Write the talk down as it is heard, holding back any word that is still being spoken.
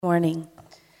Morning.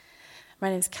 My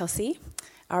name is Kelsey.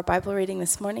 Our Bible reading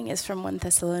this morning is from 1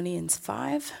 Thessalonians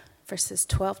 5, verses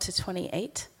 12 to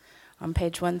 28, on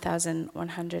page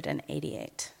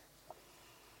 1188.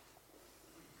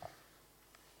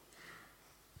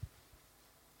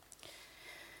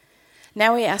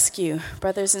 Now we ask you,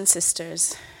 brothers and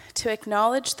sisters, to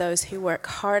acknowledge those who work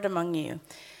hard among you,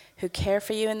 who care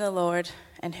for you in the Lord,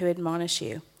 and who admonish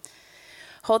you.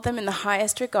 Hold them in the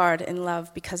highest regard in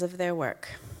love because of their work.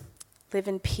 Live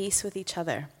in peace with each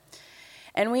other.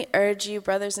 And we urge you,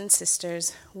 brothers and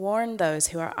sisters, warn those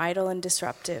who are idle and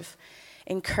disruptive.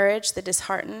 Encourage the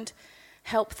disheartened.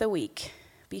 Help the weak.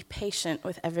 Be patient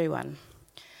with everyone.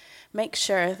 Make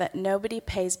sure that nobody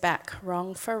pays back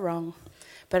wrong for wrong,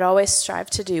 but always strive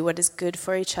to do what is good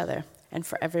for each other and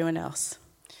for everyone else.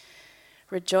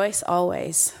 Rejoice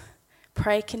always.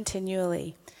 Pray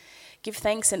continually. Give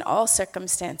thanks in all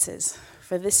circumstances,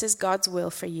 for this is God's will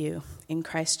for you in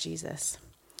Christ Jesus.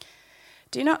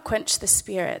 Do not quench the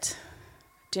Spirit.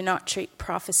 Do not treat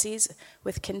prophecies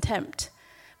with contempt,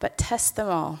 but test them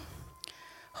all.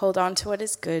 Hold on to what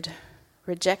is good.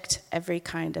 Reject every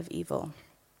kind of evil.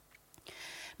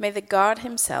 May the God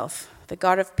himself, the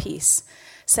God of peace,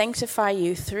 sanctify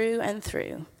you through and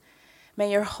through.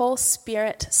 May your whole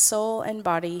spirit, soul, and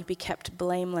body be kept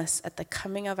blameless at the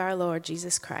coming of our Lord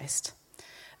Jesus Christ.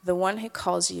 The one who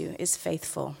calls you is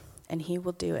faithful, and he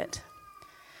will do it.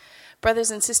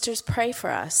 Brothers and sisters, pray for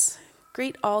us.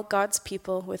 Greet all God's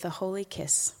people with a holy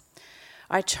kiss.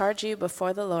 I charge you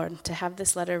before the Lord to have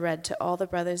this letter read to all the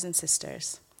brothers and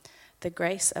sisters. The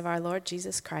grace of our Lord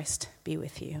Jesus Christ be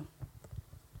with you.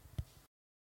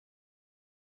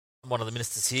 One of the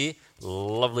ministers here.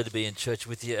 Lovely to be in church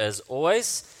with you as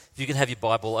always. If you can have your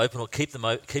Bible open or keep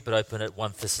it open at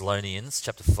 1 Thessalonians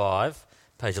chapter 5,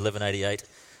 page 1188.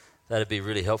 That'd be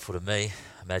really helpful to me,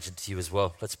 imagine to you as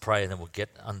well. Let's pray and then we'll get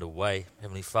underway.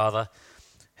 Heavenly Father,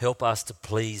 help us to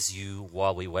please you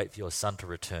while we wait for your Son to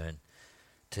return.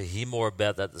 To hear more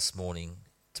about that this morning,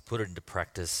 to put it into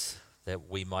practice, that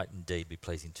we might indeed be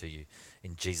pleasing to you.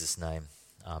 In Jesus' name,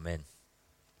 amen.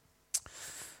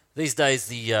 These days,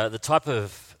 the type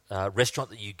of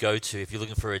restaurant that you go to if you're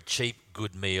looking for a cheap,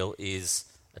 good meal is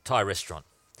a Thai restaurant.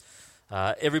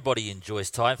 Everybody enjoys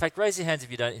Thai. In fact, raise your hands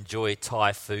if you don't enjoy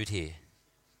Thai food here.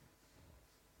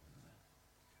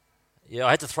 Yeah,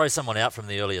 I had to throw someone out from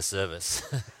the earlier service.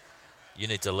 You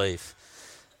need to leave.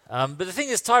 But the thing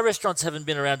is, Thai restaurants haven't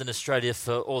been around in Australia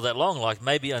for all that long, like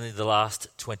maybe only the last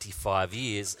 25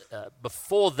 years.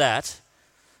 Before that,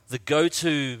 the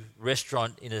go-to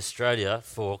restaurant in Australia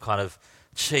for kind of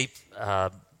cheap,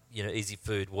 easy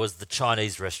food was the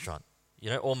Chinese restaurant.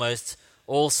 Almost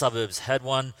all suburbs had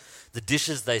one. The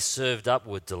dishes they served up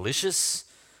were delicious.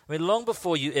 I mean, long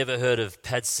before you ever heard of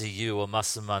pad see ew or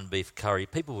massaman beef curry,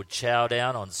 people would chow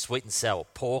down on sweet and sour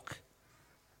pork,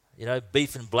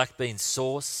 beef and black bean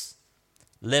sauce,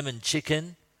 lemon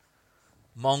chicken,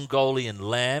 Mongolian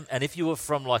lamb, and if you were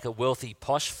from like a wealthy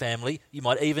posh family, you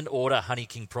might even order honey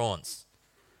king prawns.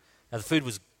 Now the food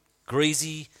was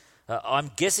greasy.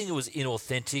 I'm guessing it was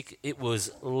inauthentic. It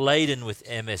was laden with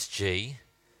MSG.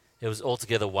 It was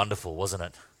altogether wonderful, wasn't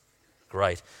it?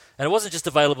 Great. And it wasn't just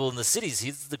available in the cities.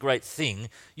 Here's the great thing.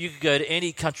 You could go to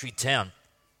any country town,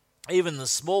 even the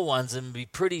small ones, and be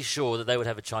pretty sure that they would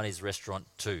have a Chinese restaurant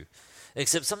too.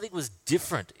 Except something was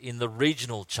different in the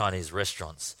regional Chinese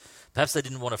restaurants. Perhaps they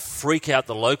didn't want to freak out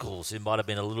the locals who might have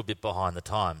been a little bit behind the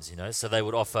times, so they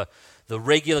would offer the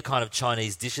regular kind of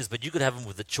Chinese dishes, but you could have them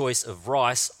with the choice of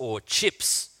rice or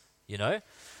chips,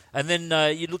 And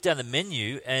then you'd look down the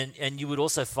menu and you would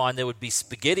also find there would be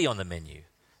spaghetti on the menu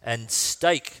and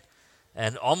steak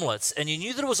and omelettes, and you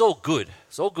knew that it was all good.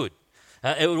 It's all good.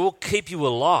 It would all keep you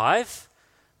alive,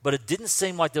 but it didn't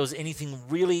seem like there was anything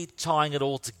really tying it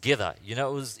all together. It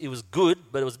was good,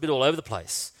 but it was a bit all over the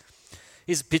place.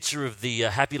 Here's a picture of the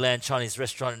Happy Land Chinese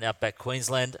restaurant in outback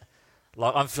Queensland.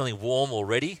 Like, I'm feeling warm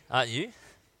already, aren't you?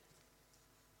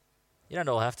 You don't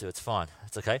all have to. It's fine.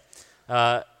 It's okay.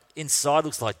 Inside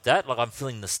looks like that. Like, I'm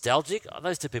feeling nostalgic.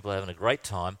 Those two people are having a great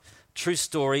time. True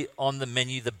story, on the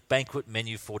menu, the banquet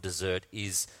menu for dessert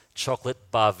is chocolate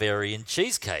Bavarian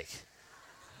cheesecake.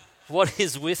 What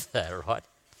is with that, right?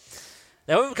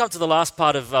 Now, when we come to the last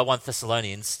part of 1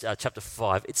 Thessalonians chapter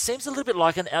 5, it seems a little bit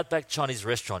like an outback Chinese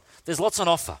restaurant. There's lots on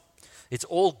offer. It's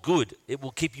all good. It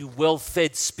will keep you well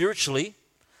fed spiritually.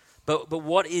 But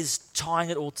what is tying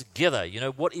it all together?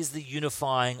 What is the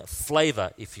unifying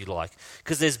flavor, if you like?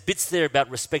 Because there's bits there about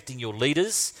respecting your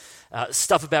leaders,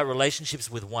 stuff about relationships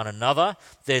with one another.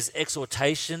 There's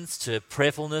exhortations to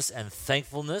prayerfulness and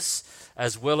thankfulness,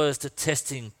 as well as to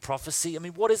testing prophecy. I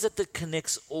mean, what is it that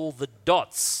connects all the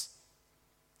dots?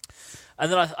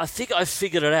 And then I think I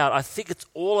figured it out. I think it's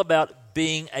all about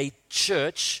being a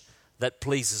church that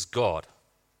pleases God.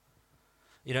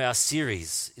 You know, our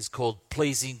series is called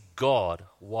Pleasing God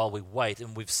While We Wait.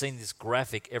 And we've seen this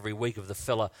graphic every week of the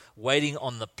fella waiting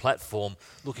on the platform,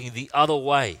 looking the other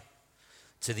way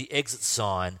to the exit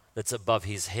sign that's above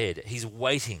his head. He's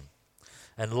waiting.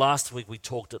 And last week we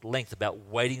talked at length about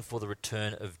waiting for the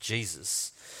return of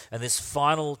Jesus. And this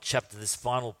final chapter, this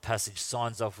final passage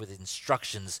signs off with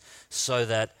instructions so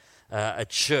that a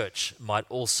church might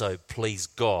also please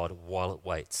God while it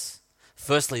waits.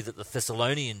 Firstly, that the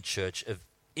Thessalonian church of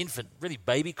infant, really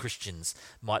baby Christians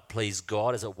might please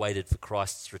God as it waited for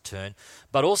Christ's return,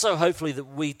 but also hopefully that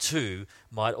we too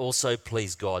might also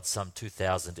please God some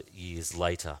 2,000 years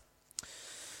later.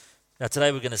 Now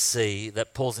today we're going to see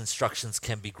that Paul's instructions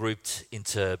can be grouped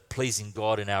into pleasing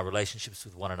God in our relationships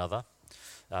with one another,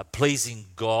 pleasing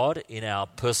God in our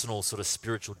personal sort of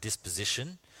spiritual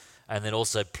disposition, and then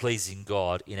also pleasing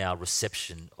God in our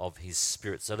reception of his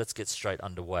Spirit. So let's get straight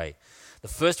underway. The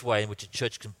first way in which a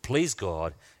church can please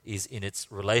God is in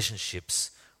its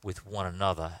relationships with one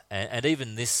another. And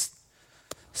even this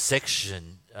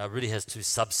section really has two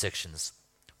subsections.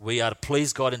 We are to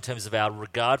please God in terms of our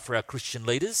regard for our Christian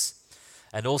leaders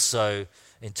and also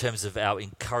in terms of our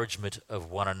encouragement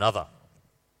of one another.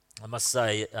 I must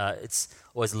say it's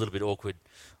always a little bit awkward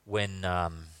when,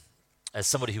 as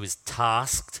somebody who is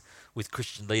tasked with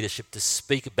Christian leadership, to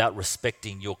speak about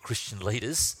respecting your Christian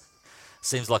leaders.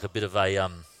 Seems like a bit of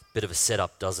a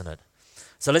setup, doesn't it?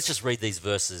 So let's just read these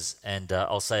verses, and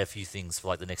I'll say a few things for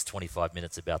like the next 25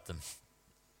 minutes about them.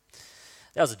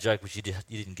 That was a joke which you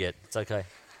didn't get. It's okay.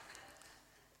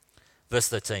 Verse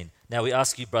 13. Now we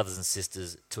ask you, brothers and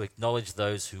sisters, to acknowledge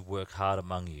those who work hard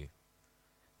among you,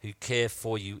 who care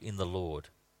for you in the Lord,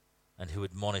 and who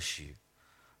admonish you.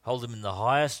 Hold them in the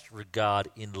highest regard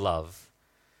in love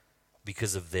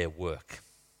because of their work.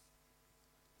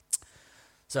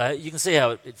 So you can see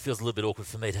how it feels a little bit awkward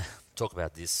for me to talk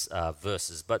about these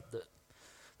verses. But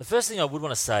the first thing I would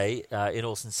want to say, in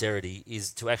all sincerity,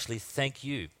 is to actually thank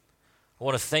you. I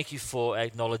want to thank you for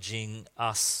acknowledging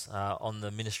us on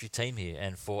the ministry team here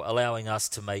and for allowing us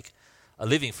to make a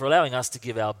living, for allowing us to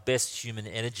give our best human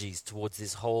energies towards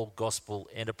this whole gospel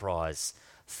enterprise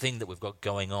thing that we've got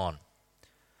going on.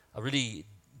 I really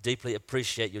deeply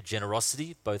appreciate your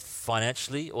generosity, both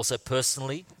financially, also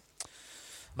personally. I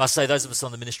must say, those of us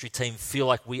on the ministry team feel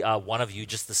like we are one of you,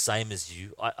 just the same as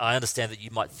you. I understand that you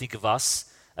might think of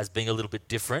us as being a little bit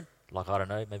different, like, I don't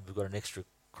know, maybe we've got an extra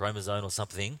chromosome or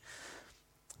something.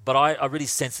 But I really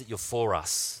sense that you're for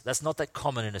us. That's not that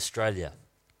common in Australia.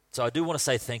 So I do want to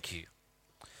say thank you.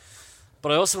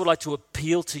 But I also would like to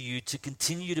appeal to you to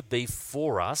continue to be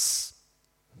for us,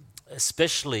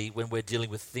 especially when we're dealing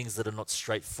with things that are not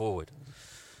straightforward,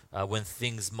 when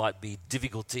things might be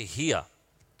difficult to hear.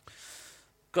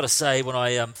 Got to say, when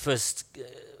I first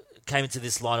came into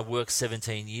this line of work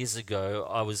 17 years ago,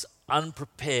 I was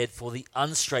unprepared for the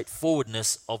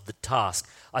unstraightforwardness of the task.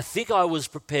 I think I was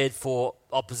prepared for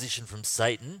opposition from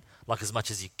Satan, like as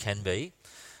much as you can be,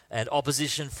 and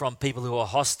opposition from people who are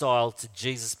hostile to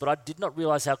Jesus, but I did not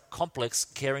realize how complex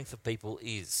caring for people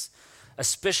is,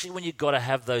 especially when you've got to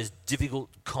have those difficult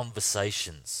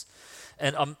conversations.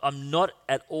 And I'm not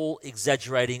at all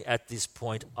exaggerating at this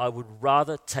point. I would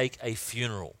rather take a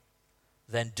funeral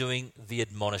than doing the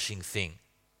admonishing thing.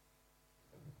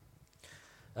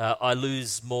 I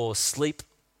lose more sleep.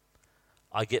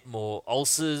 I get more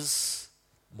ulcers,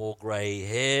 more grey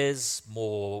hairs,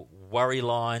 more worry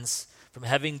lines from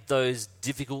having those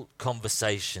difficult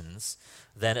conversations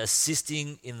than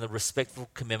assisting in the respectful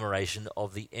commemoration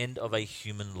of the end of a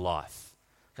human life.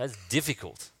 That's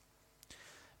difficult.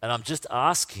 And I'm just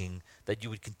asking that you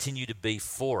would continue to be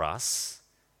for us,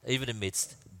 even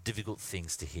amidst difficult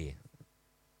things to hear.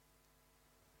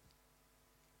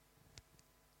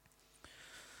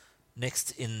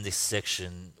 Next in this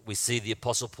section, we see the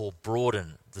Apostle Paul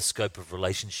broaden the scope of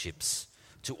relationships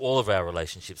to all of our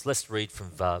relationships. Let's read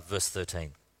from verse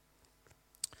 13.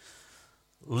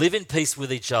 Live in peace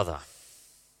with each other.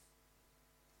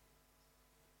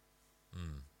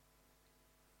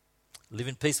 Live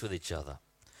in peace with each other.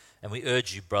 And we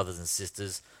urge you, brothers and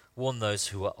sisters, warn those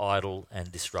who are idle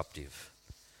and disruptive.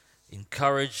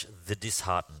 Encourage the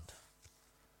disheartened.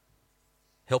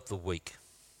 Help the weak.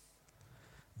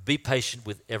 Be patient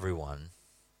with everyone.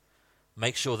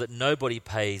 Make sure that nobody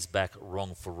pays back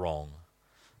wrong for wrong,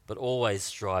 but always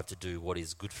strive to do what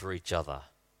is good for each other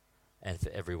and for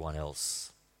everyone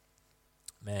else.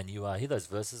 Man, you hear those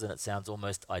verses and it sounds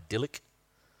almost idyllic,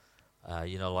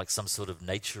 like some sort of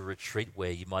nature retreat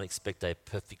where you might expect a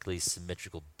perfectly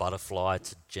symmetrical butterfly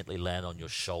to gently land on your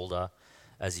shoulder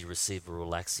as you receive a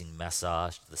relaxing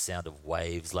massage to the sound of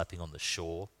waves lapping on the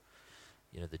shore,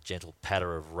 the gentle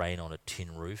patter of rain on a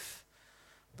tin roof.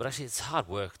 But actually, it's hard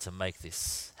work to make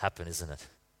this happen, isn't it?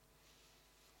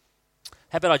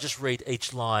 How about I just read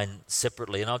each line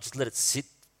separately and I'll just let it sit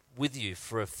with you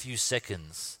for a few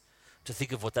seconds to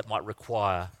think of what that might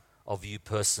require of you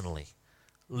personally.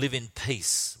 Live in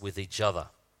peace with each other.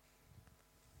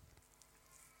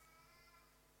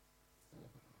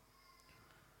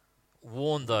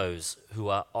 Warn those who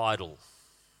are idle.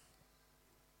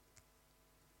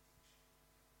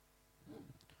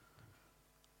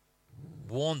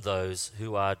 Warn those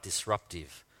who are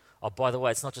disruptive. Oh, by the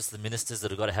way, it's not just the ministers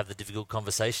that have got to have the difficult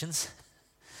conversations.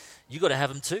 You've got to have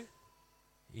them too.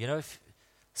 If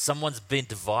someone's been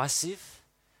divisive,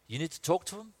 you need to talk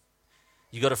to them.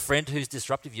 You got a friend who's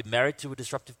disruptive, you're married to a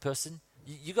disruptive person,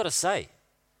 you got to say,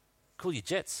 cool your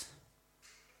jets.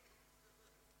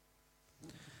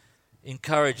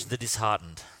 Encourage the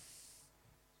disheartened.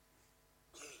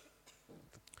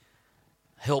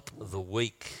 Help the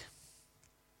weak.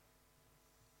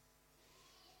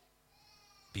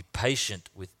 Be patient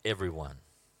with everyone.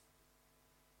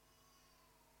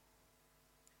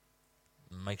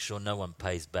 Make sure no one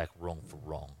pays back wrong for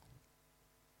wrong.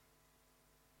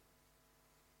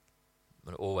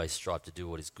 But always strive to do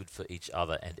what is good for each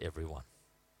other and everyone.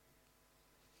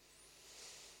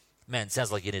 Man, it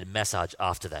sounds like you need a massage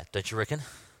after that, don't you reckon?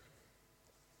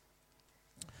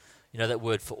 That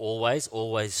word for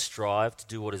always strive to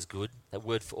do what is good. That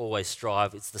word for always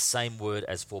strive, it's the same word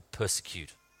as for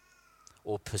persecute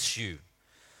or pursue.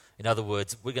 In other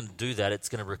words, we're going to do that. It's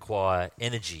going to require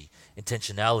energy,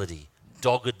 intentionality,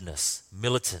 doggedness,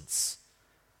 militance.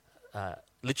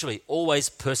 Literally, always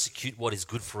persecute what is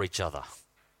good for each other.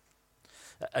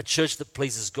 A church that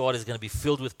pleases God is going to be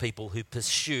filled with people who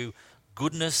pursue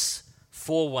goodness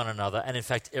for one another and, in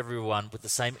fact, everyone with the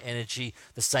same energy,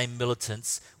 the same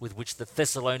militance with which the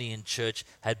Thessalonian church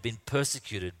had been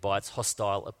persecuted by its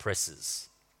hostile oppressors.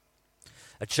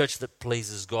 A church that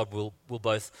pleases God will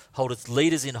both hold its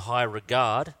leaders in high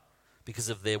regard because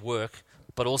of their work,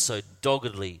 but also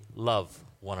doggedly love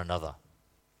one another.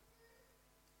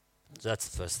 So that's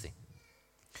the first thing.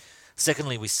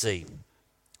 Secondly, we see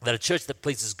that a church that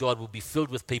pleases God will be filled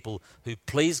with people who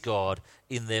please God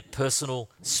in their personal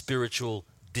spiritual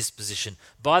disposition.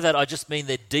 By that, I just mean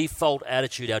their default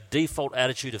attitude, our default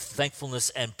attitude of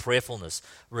thankfulness and prayerfulness,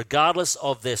 regardless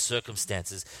of their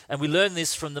circumstances. And we learn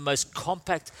this from the most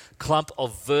compact clump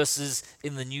of verses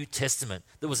in the New Testament.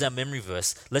 That was our memory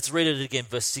verse. Let's read it again,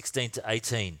 verse 16 to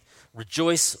 18.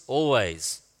 Rejoice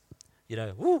always.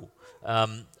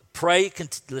 Pray.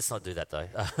 Let's not do that though.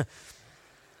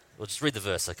 We'll just read the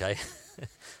verse, okay?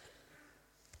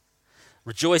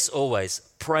 Rejoice always.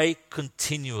 Pray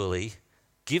continually.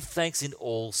 Give thanks in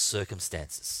all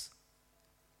circumstances.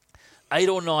 8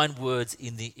 or 9 words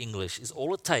in the English is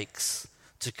all it takes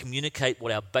to communicate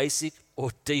what our basic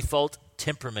or default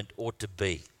temperament ought to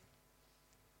be.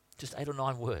 Just 8 or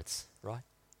 9 words, right?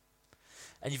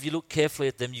 And if you look carefully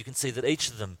at them, you can see that each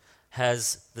of them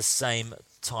has the same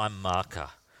time marker.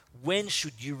 When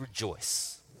should you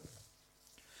rejoice?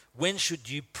 When should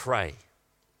you pray?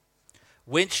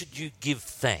 When should you give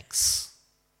thanks?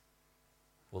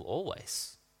 Well,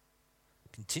 always.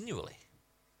 Continually.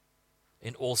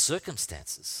 In all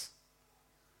circumstances.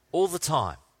 All the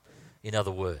time, in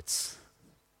other words.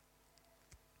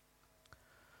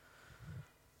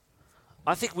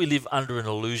 I think we live under an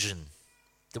illusion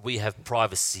that we have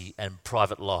privacy and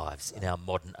private lives in our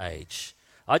modern age.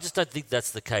 I just don't think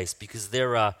that's the case because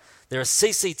there are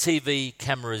CCTV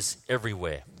cameras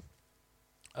everywhere.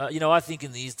 I think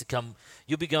in the years to come,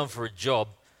 you'll be going for a job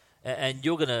and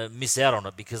you're going to miss out on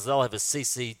it because they'll have a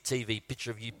CCTV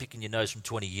picture of you picking your nose from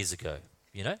 20 years ago,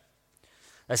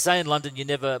 They say in London you're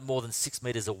never more than 6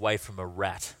 meters away from a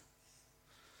rat.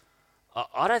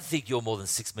 I don't think you're more than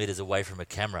 6 meters away from a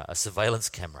camera, a surveillance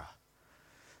camera.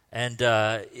 And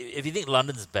if you think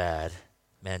London's bad,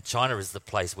 man, China is the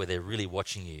place where they're really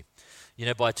watching you.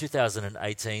 By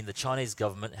 2018, the Chinese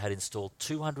government had installed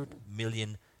 200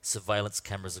 million surveillance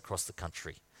cameras across the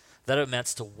country. That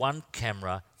amounts to 1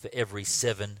 camera for every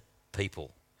 7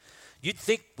 people. You'd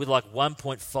think with like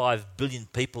 1.5 billion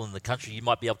people in the country, you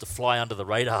might be able to fly under the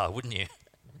radar, wouldn't you?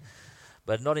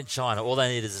 But not in China. All they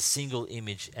need is a single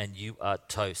image and you are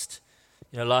toast.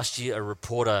 Last year a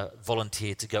reporter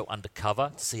volunteered to go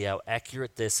undercover to see how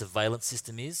accurate their surveillance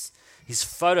system is. His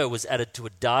photo was added to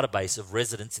a database of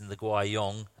residents in the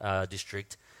Guiyang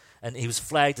district, and he was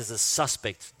flagged as a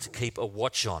suspect to keep a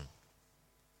watch on.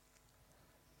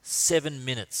 7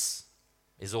 minutes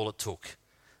is all it took.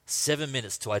 7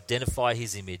 minutes to identify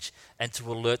his image and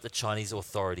to alert the Chinese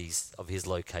authorities of his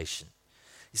location.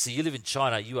 You see, you live in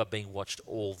China, you are being watched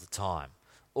all the time.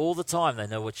 All the time they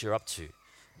know what you're up to.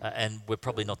 And we're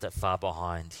probably not that far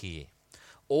behind here.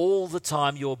 All the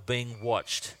time you're being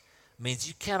watched means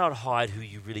you cannot hide who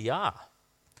you really are.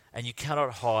 And you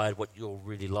cannot hide what you're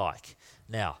really like.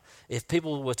 Now, if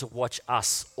people were to watch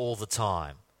us all the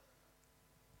time,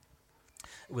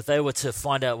 if they were to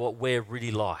find out what we're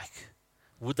really like,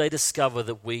 would they discover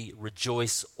that we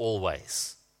rejoice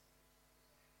always?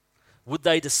 Would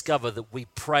they discover that we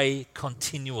pray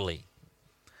continually?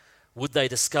 Would they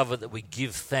discover that we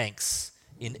give thanks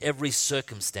in every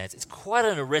circumstance? It's quite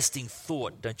an arresting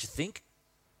thought, don't you think?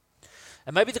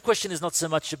 And maybe the question is not so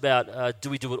much about do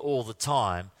we do it all the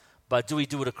time, but do we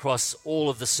do it across all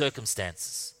of the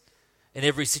circumstances, in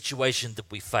every situation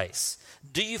that we face?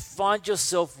 Do you find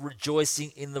yourself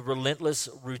rejoicing in the relentless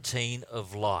routine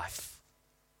of life?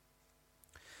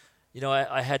 You know,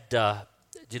 I had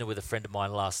dinner with a friend of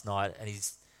mine last night, and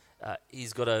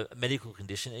he's got a medical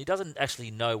condition. And he doesn't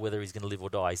actually know whether he's going to live or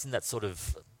die. He's in that sort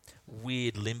of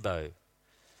weird limbo.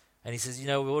 And he says, you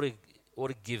know, we ought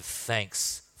to give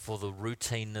thanks for the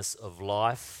routineness of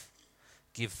life,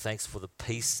 give thanks for the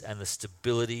peace and the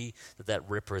stability that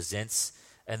represents,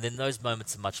 and then those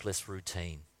moments are much less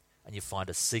routine, and you find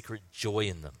a secret joy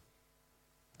in them.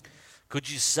 Could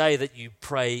you say that you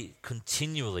pray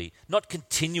continually, not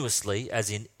continuously as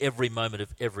in every moment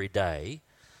of every day,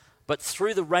 but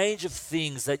through the range of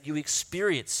things that you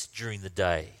experience during the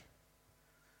day?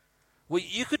 Well,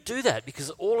 you could do that because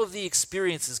all of the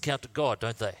experiences count to God,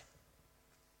 don't they?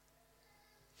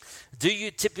 Do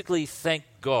you typically thank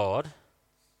God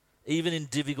even in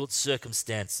difficult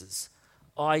circumstances?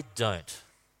 I don't.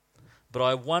 But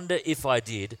I wonder if I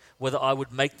did, whether I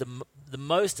would make the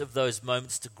most of those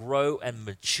moments to grow and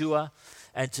mature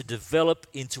and to develop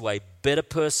into a better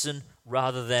person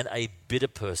rather than a bitter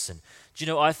person. Do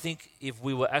you know, I think if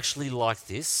we were actually like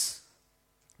this,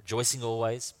 rejoicing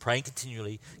always, praying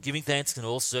continually, giving thanks in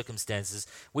all circumstances,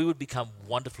 we would become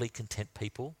wonderfully content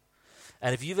people.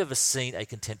 And if you've ever seen a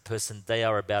content person, they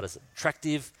are about as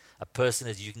attractive a person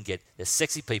as you can get. They're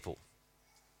sexy people.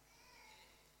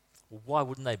 Well, why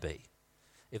wouldn't they be?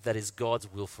 If that is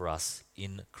God's will for us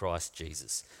in Christ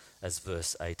Jesus, as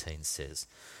verse 18 says.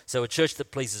 So a church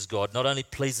that pleases God not only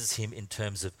pleases him in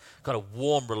terms of kind of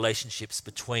warm relationships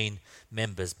between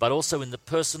members, but also in the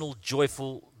personal,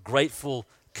 joyful, grateful,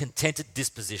 contented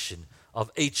disposition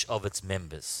of each of its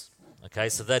members. Okay,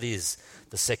 so that is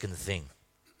the second thing.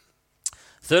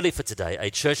 Thirdly, for today, a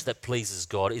church that pleases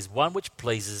God is one which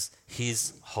pleases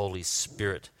his Holy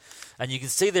Spirit. And you can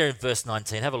see there in verse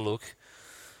 19, have a look,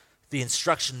 the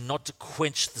instruction not to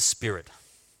quench the Spirit.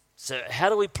 So how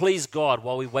do we please God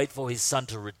while we wait for his Son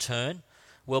to return?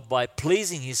 Well, by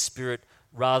pleasing his Spirit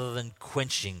rather than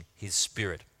quenching his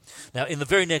Spirit. Now, in the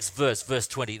very next verse, verse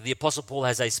 20, the Apostle Paul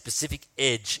has a specific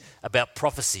edge about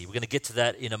prophecy. We're going to get to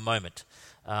that in a moment.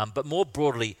 But more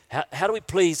broadly, how do we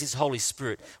please his Holy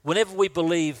Spirit? Whenever we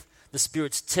believe the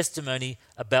Spirit's testimony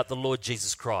about the Lord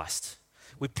Jesus Christ.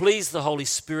 We please the Holy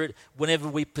Spirit whenever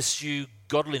we pursue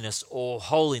godliness or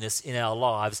holiness in our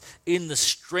lives in the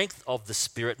strength of the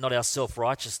Spirit, not our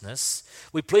self-righteousness.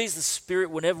 We please the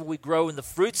Spirit whenever we grow in the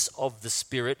fruits of the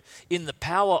Spirit, in the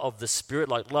power of the Spirit,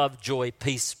 like love, joy,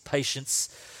 peace,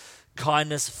 patience,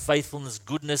 kindness, faithfulness,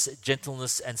 goodness,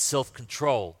 gentleness, and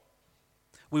self-control.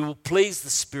 We will please the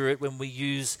Spirit when we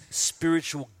use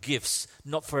spiritual gifts,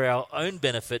 not for our own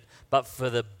benefit, but for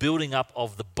the building up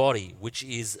of the body, which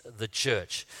is the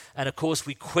church. And of course,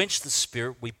 we quench the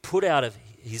Spirit, we put out of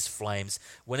his flames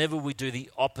whenever we do the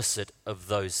opposite of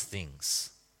those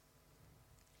things.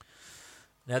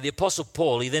 Now, the Apostle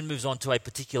Paul, he then moves on to a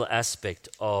particular aspect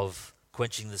of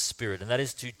quenching the Spirit, and that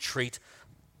is to treat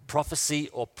prophecy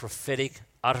or prophetic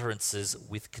utterances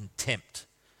with contempt.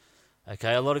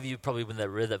 Okay, a lot of you probably when they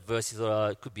read that verse, you thought,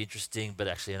 oh, it could be interesting, but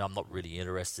actually, and I'm not really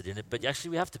interested in it. But actually,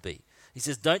 we have to be. He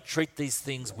says, don't treat these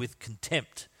things with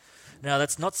contempt. Now,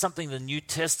 that's not something the New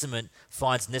Testament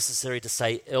finds necessary to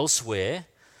say elsewhere,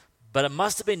 but it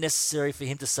must have been necessary for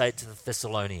him to say it to the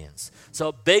Thessalonians. So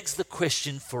it begs the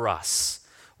question for us,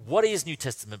 what is New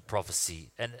Testament prophecy,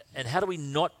 and how do we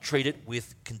not treat it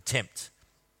with contempt?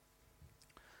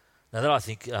 Now, that I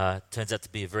think turns out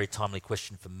to be a very timely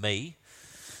question for me.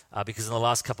 Because in the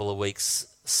last couple of weeks,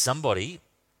 somebody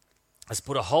has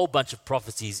put a whole bunch of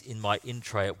prophecies in my in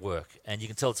tray at work. And you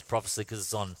can tell it's a prophecy because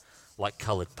it's on like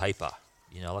coloured paper.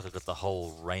 You know, like I've got the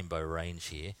whole rainbow range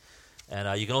here.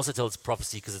 And you can also tell it's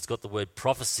prophecy because it's got the word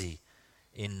prophecy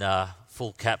in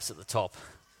full caps at the top.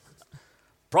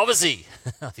 prophecy.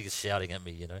 I think it's shouting at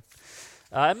me,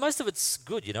 And most of it's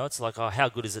good, It's like, how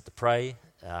good is it to pray?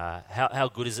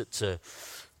 How good is it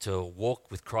to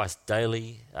walk with Christ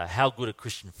daily? How good are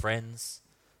Christian friends?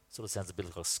 Sort of sounds a bit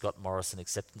like a Scott Morrison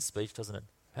acceptance speech, doesn't it?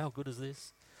 How good is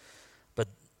this? But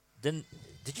then,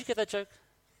 did you get that joke?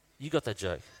 You got that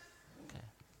joke. Okay.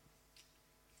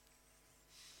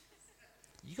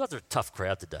 You guys are a tough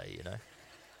crowd today,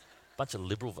 Bunch of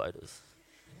Liberal voters.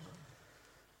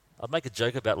 I'd make a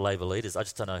joke about Labor leaders. I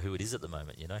just don't know who it is at the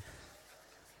moment,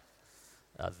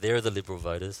 They're the Liberal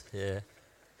voters, yeah.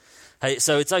 Hey,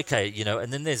 so it's okay,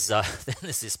 and then there's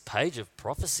this page of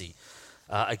prophecy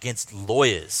against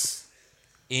lawyers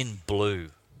in blue.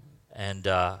 And,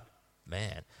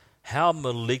 man, how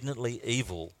malignantly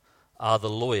evil are the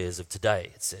lawyers of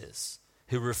today, it says,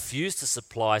 who refuse to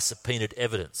supply subpoenaed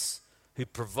evidence, who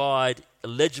provide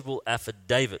illegible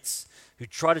affidavits, who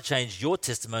try to change your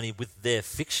testimony with their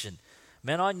fiction.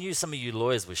 Man, I knew some of you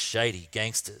lawyers were shady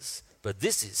gangsters, but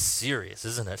this is serious,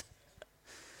 isn't it?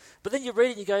 But then you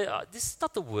read it and you go, this is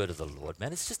not the word of the Lord,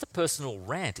 man. It's just a personal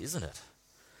rant, isn't it?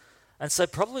 And so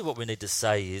probably what we need to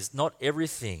say is not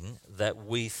everything that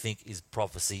we think is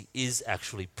prophecy is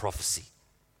actually prophecy.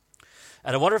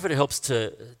 And I wonder if it helps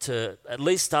to at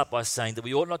least start by saying that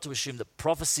we ought not to assume that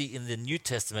prophecy in the New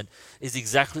Testament is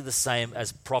exactly the same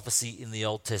as prophecy in the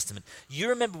Old Testament. You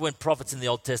remember when prophets in the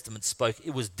Old Testament spoke,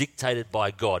 it was dictated by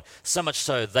God, so much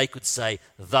so they could say,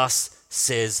 "Thus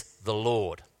says the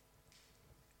Lord."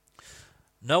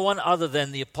 No one other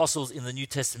than the apostles in the New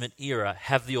Testament era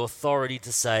have the authority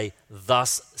to say,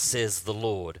 "Thus says the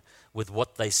Lord," with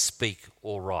what they speak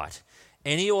or write.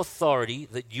 Any authority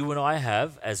that you and I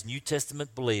have as New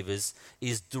Testament believers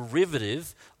is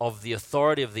derivative of the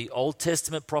authority of the Old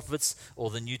Testament prophets or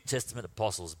the New Testament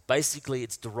apostles. Basically,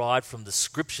 it's derived from the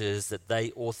scriptures that they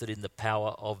authored in the power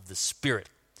of the Spirit.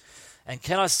 And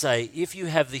can I say, if you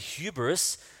have the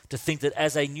hubris to think that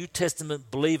as a New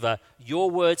Testament believer, your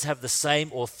words have the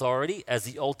same authority as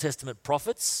the Old Testament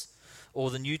prophets or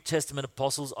the New Testament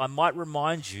apostles, I might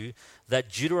remind you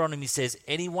that Deuteronomy says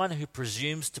anyone who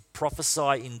presumes to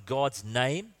prophesy in God's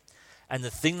name and the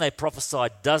thing they prophesy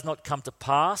does not come to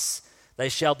pass, they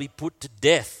shall be put to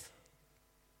death.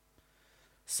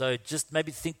 So just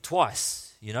maybe think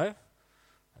twice, It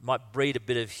might breed a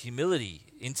bit of humility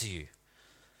into you.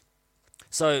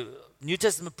 So New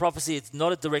Testament prophecy, it's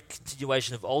not a direct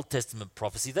continuation of Old Testament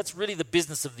prophecy. That's really the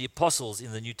business of the apostles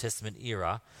in the New Testament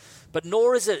era. But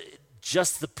nor is it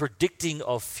just the predicting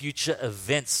of future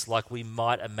events like we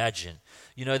might imagine.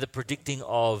 The predicting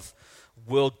of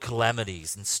world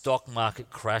calamities and stock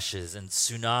market crashes and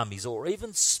tsunamis or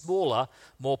even smaller,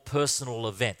 more personal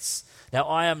events. Now,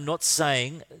 I am not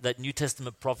saying that New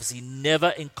Testament prophecy never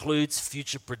includes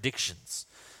future predictions.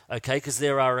 Okay, because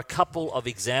there are a couple of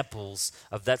examples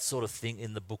of that sort of thing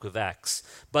in the book of Acts.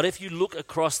 But if you look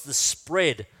across the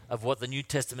spread of what the New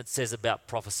Testament says about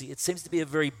prophecy, it seems to be a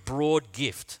very broad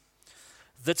gift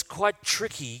that's quite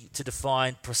tricky to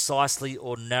define precisely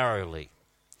or narrowly.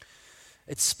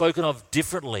 It's spoken of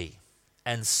differently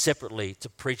and separately to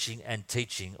preaching and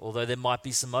teaching, although there might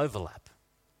be some overlap.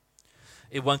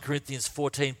 In 1 Corinthians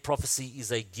 14, prophecy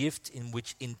is a gift in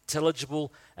which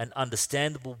intelligible and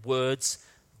understandable words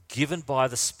given by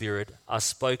the Spirit are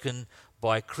spoken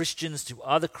by Christians to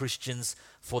other Christians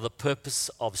for the purpose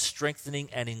of strengthening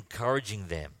and encouraging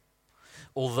them.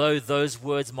 Although those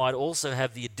words might also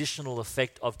have the additional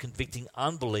effect of convicting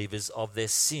unbelievers of their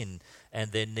sin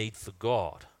and their need for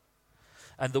God.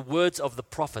 And the words of the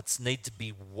prophets need to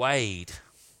be weighed,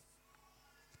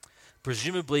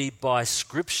 presumably by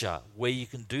Scripture, where you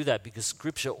can do that because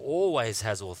Scripture always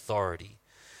has authority.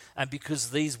 And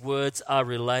because these words are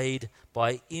relayed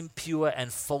by impure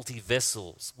and faulty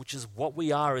vessels, which is what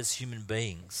we are as human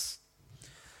beings.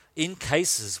 In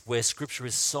cases where Scripture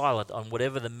is silent on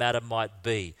whatever the matter might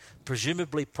be,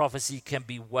 presumably prophecy can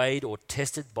be weighed or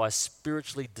tested by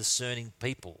spiritually discerning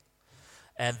people.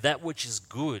 And that which is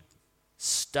good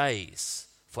stays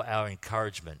for our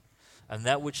encouragement, and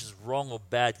that which is wrong or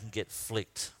bad can get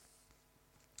flicked.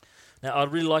 Now,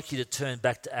 I'd really like you to turn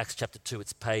back to Acts chapter 2.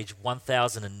 It's page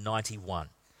 1091.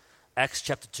 Acts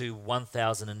chapter 2,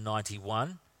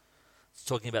 1091. It's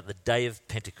talking about the day of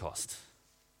Pentecost.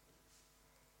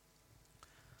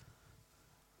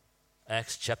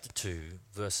 Acts chapter 2,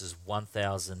 verses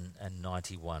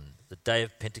 1091. The day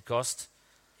of Pentecost.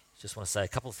 Just want to say a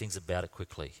couple of things about it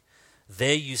quickly.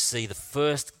 There you see the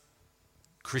first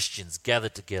Christians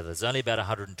gathered together. There's only about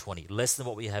 120, less than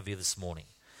what we have here this morning.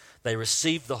 They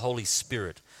receive the Holy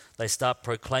Spirit. They start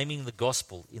proclaiming the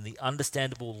gospel in the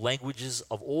understandable languages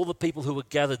of all the people who were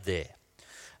gathered there.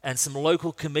 And some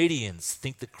local comedians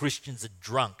think the Christians are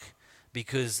drunk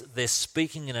because they're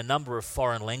speaking in a number of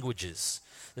foreign languages.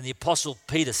 Then the Apostle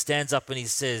Peter stands up and he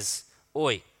says,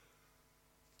 "Oi."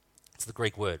 It's the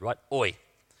Greek word, right? Oi.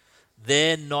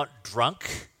 They're not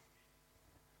drunk.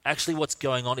 Actually, what's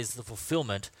going on is the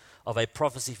fulfillment of a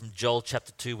prophecy from Joel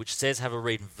chapter 2, which says, have a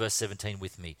read in verse 17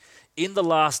 with me. In the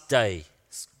last day,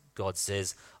 God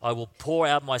says, I will pour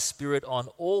out my spirit on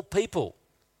all people.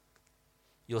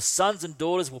 Your sons and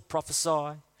daughters will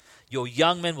prophesy. Your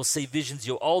young men will see visions.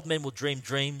 Your old men will dream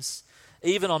dreams.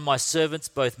 Even on my servants,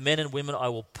 both men and women, I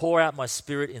will pour out my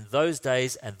spirit in those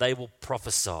days, and they will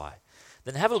prophesy.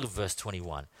 Then have a look at verse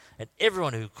 21. And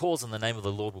everyone who calls on the name of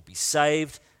the Lord will be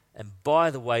saved. And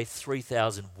by the way,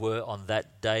 3,000 were on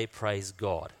that day, praise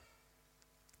God.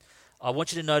 I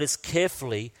want you to notice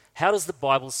carefully, how does the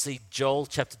Bible see Joel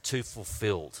chapter 2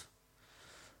 fulfilled?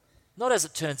 Not as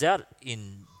it turns out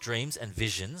in dreams and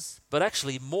visions, but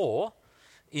actually more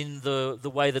in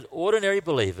the way that ordinary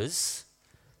believers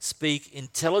speak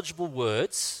intelligible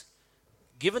words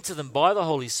given to them by the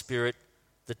Holy Spirit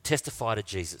that testify to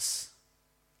Jesus.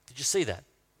 Did you see that?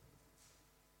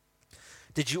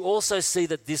 Did you also see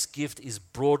that this gift is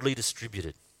broadly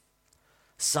distributed?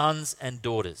 Sons and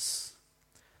daughters,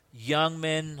 young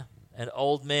men and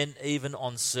old men, even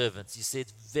on servants. You see,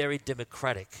 it's very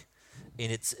democratic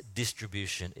in its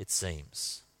distribution, it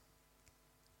seems.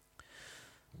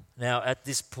 Now, at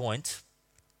this point,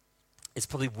 it's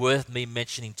probably worth me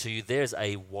mentioning to you there's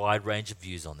a wide range of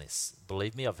views on this.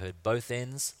 Believe me, I've heard both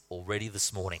ends already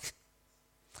this morning.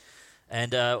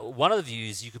 And one of the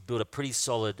views, you could build a pretty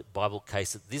solid Bible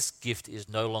case that this gift is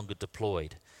no longer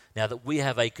deployed. Now that we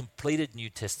have a completed New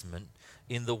Testament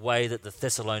in the way that the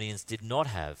Thessalonians did not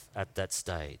have at that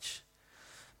stage.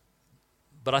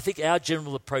 But I think our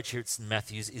general approach here at St.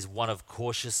 Matthew's is one of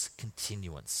cautious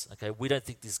continuance. Okay, we don't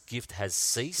think this gift has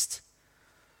ceased,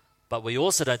 but we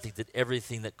also don't think that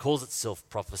everything that calls itself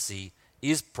prophecy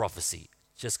is prophecy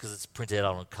just because it's printed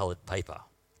out on coloured paper.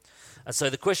 And so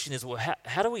the question is, well,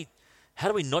 how do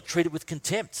we not treat it with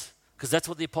contempt? Because that's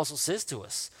what the apostle says to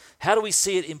us. How do we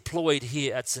see it employed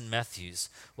here at St. Matthew's?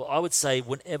 Well, I would say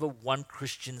whenever one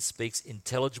Christian speaks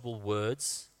intelligible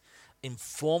words,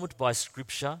 informed by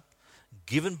Scripture,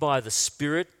 given by the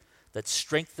Spirit that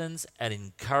strengthens and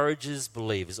encourages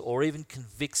believers or even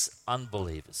convicts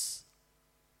unbelievers.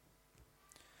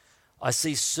 I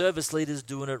see service leaders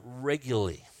doing it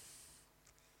regularly.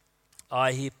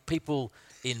 I hear people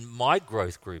in my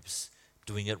growth groups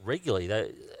doing it regularly.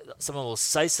 Someone will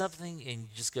say something and you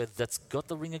just go, that's got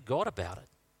the ring of God about it.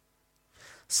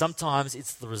 Sometimes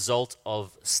it's the result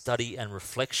of study and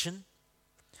reflection.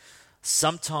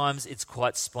 Sometimes it's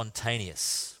quite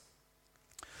spontaneous.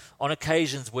 On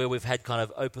occasions where we've had kind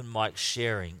of open mic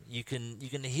sharing, you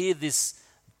can hear this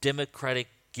democratic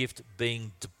gift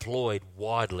being deployed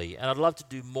widely, and I'd love to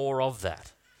do more of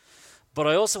that. But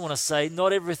I also want to say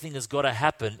not everything has got to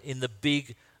happen in the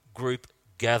big group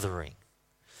gathering.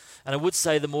 And I would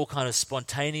say the more kind of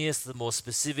spontaneous, the more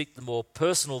specific, the more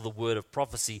personal the word of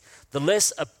prophecy, the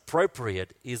less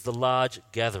appropriate is the large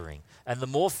gathering, and the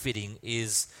more fitting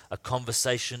is a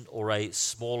conversation or a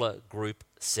smaller group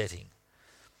setting.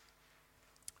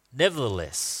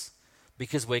 Nevertheless,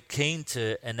 because we're keen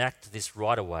to enact this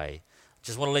right away,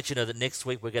 just want to let you know that next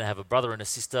week we're going to have a brother and a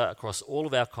sister across all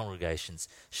of our congregations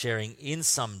sharing in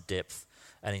some depth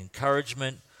an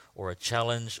encouragement or a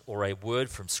challenge or a word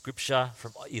from Scripture,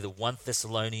 from either 1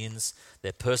 Thessalonians,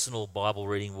 their personal Bible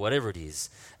reading, whatever it is.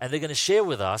 And they're going to share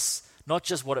with us not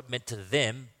just what it meant to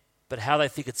them, but how they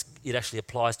think it actually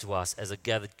applies to us as a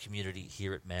gathered community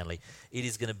here at Manly. It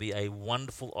is going to be a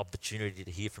wonderful opportunity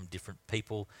to hear from different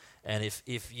people. And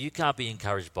if you can't be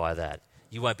encouraged by that,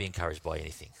 you won't be encouraged by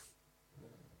anything.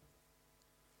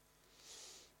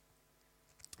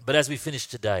 But as we finish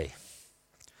today,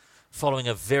 following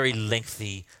a very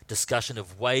lengthy discussion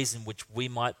of ways in which we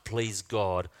might please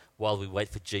God while we wait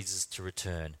for Jesus to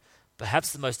return,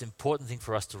 perhaps the most important thing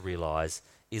for us to realize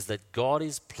is that God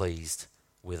is pleased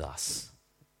with us.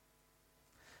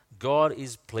 God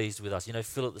is pleased with us. You know,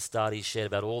 Phil at the start, he shared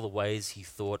about all the ways he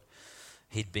thought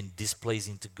he'd been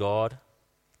displeasing to God.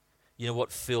 You know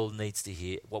what Phil needs to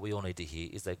hear, what we all need to hear,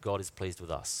 is that God is pleased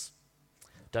with us.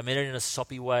 Don't mean it in a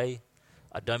soppy way.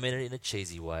 I don't mean it in a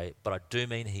cheesy way, but I do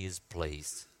mean he is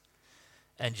pleased.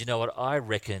 And you know what? I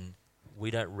reckon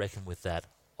we don't reckon with that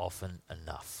often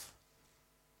enough.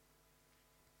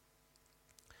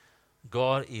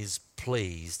 God is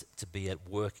pleased to be at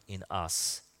work in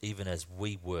us, even as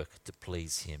we work to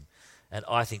please him. And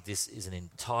I think this is an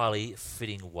entirely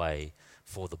fitting way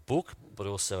for the book, but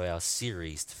also our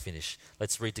series to finish.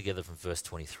 Let's read together from verse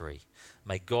 23.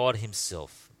 May God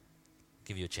himself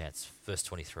give you a chance. Verse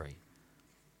 23,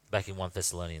 back in 1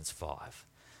 Thessalonians 5.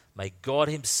 May God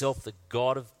himself, the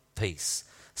God of peace,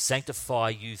 sanctify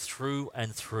you through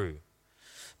and through.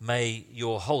 May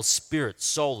your whole spirit,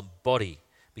 soul, and body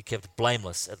be kept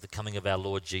blameless at the coming of our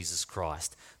Lord Jesus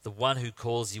Christ. The one who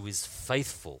calls you is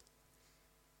faithful,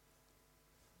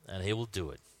 and he will do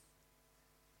it.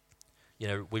 You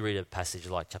know, we read a passage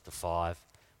like chapter 5,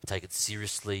 take it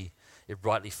seriously. It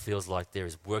rightly feels like there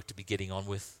is work to be getting on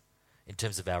with in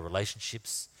terms of our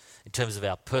relationships, in terms of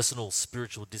our personal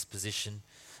spiritual disposition,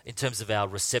 in terms of our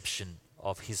reception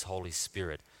of his Holy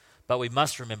Spirit. But we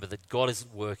must remember that God is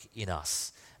at work in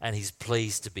us, and he's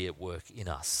pleased to be at work in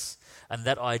us. And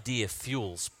that idea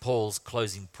fuels Paul's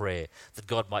closing prayer, that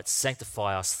God might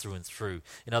sanctify us through and through.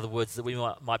 In other words, that we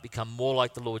might become more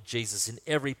like the Lord Jesus in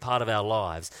every part of our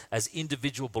lives, as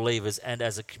individual believers and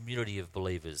as a community of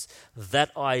believers.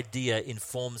 That idea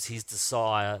informs his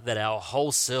desire that our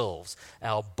whole selves,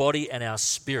 our body and our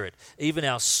spirit, even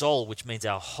our soul, which means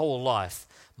our whole life,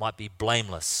 might be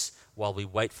blameless while we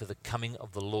wait for the coming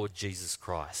of the Lord Jesus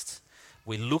Christ.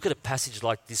 We look at a passage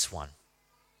like this one,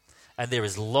 and there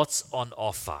is lots on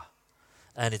offer,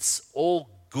 and it's all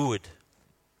good,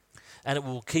 and it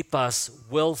will keep us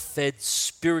well fed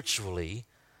spiritually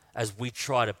as we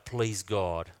try to please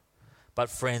God. But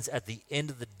friends, at the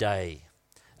end of the day,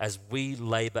 as we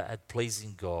labor at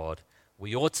pleasing God,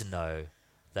 we ought to know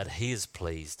that he is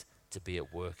pleased to be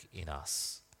at work in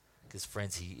us, because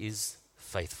friends, he is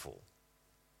faithful,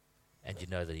 and you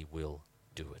know that he will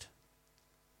do it.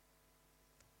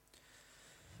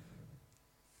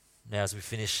 Now, as we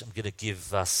finish, I'm going to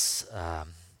give us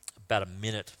about a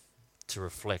minute to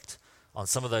reflect on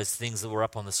some of those things that were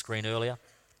up on the screen earlier.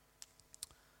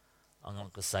 I'm not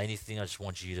going to say anything. I just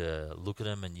want you to look at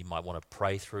them, and you might want to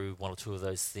pray through one or two of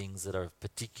those things that are of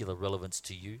particular relevance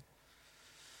to you.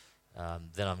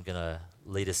 Then I'm going to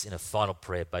lead us in a final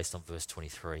prayer based on verse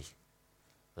 23.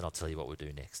 Then I'll tell you what we'll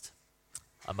do next.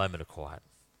 A moment of quiet.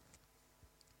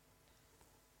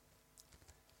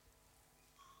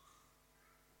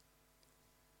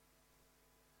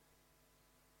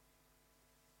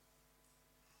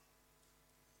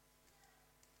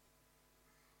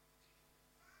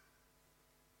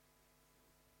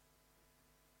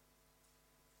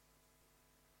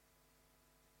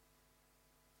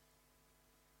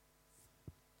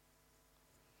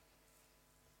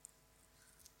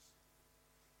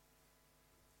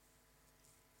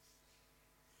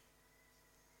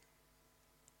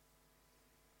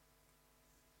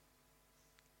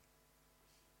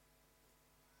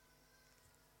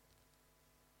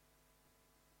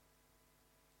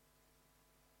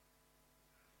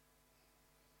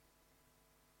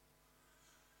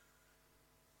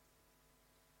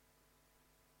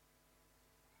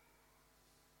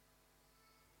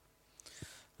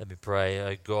 Let me pray.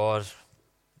 O God,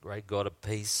 great God of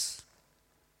peace,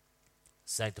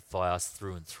 sanctify us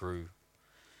through and through.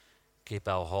 Keep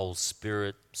our whole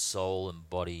spirit, soul, and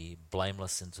body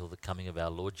blameless until the coming of our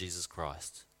Lord Jesus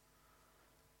Christ.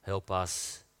 Help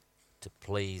us to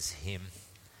please him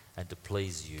and to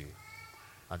please you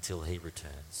until he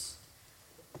returns.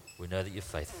 We know that you're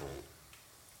faithful.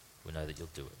 We know that you'll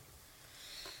do it.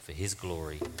 For his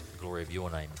glory, the glory of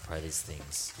your name, we pray these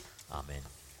things. Amen.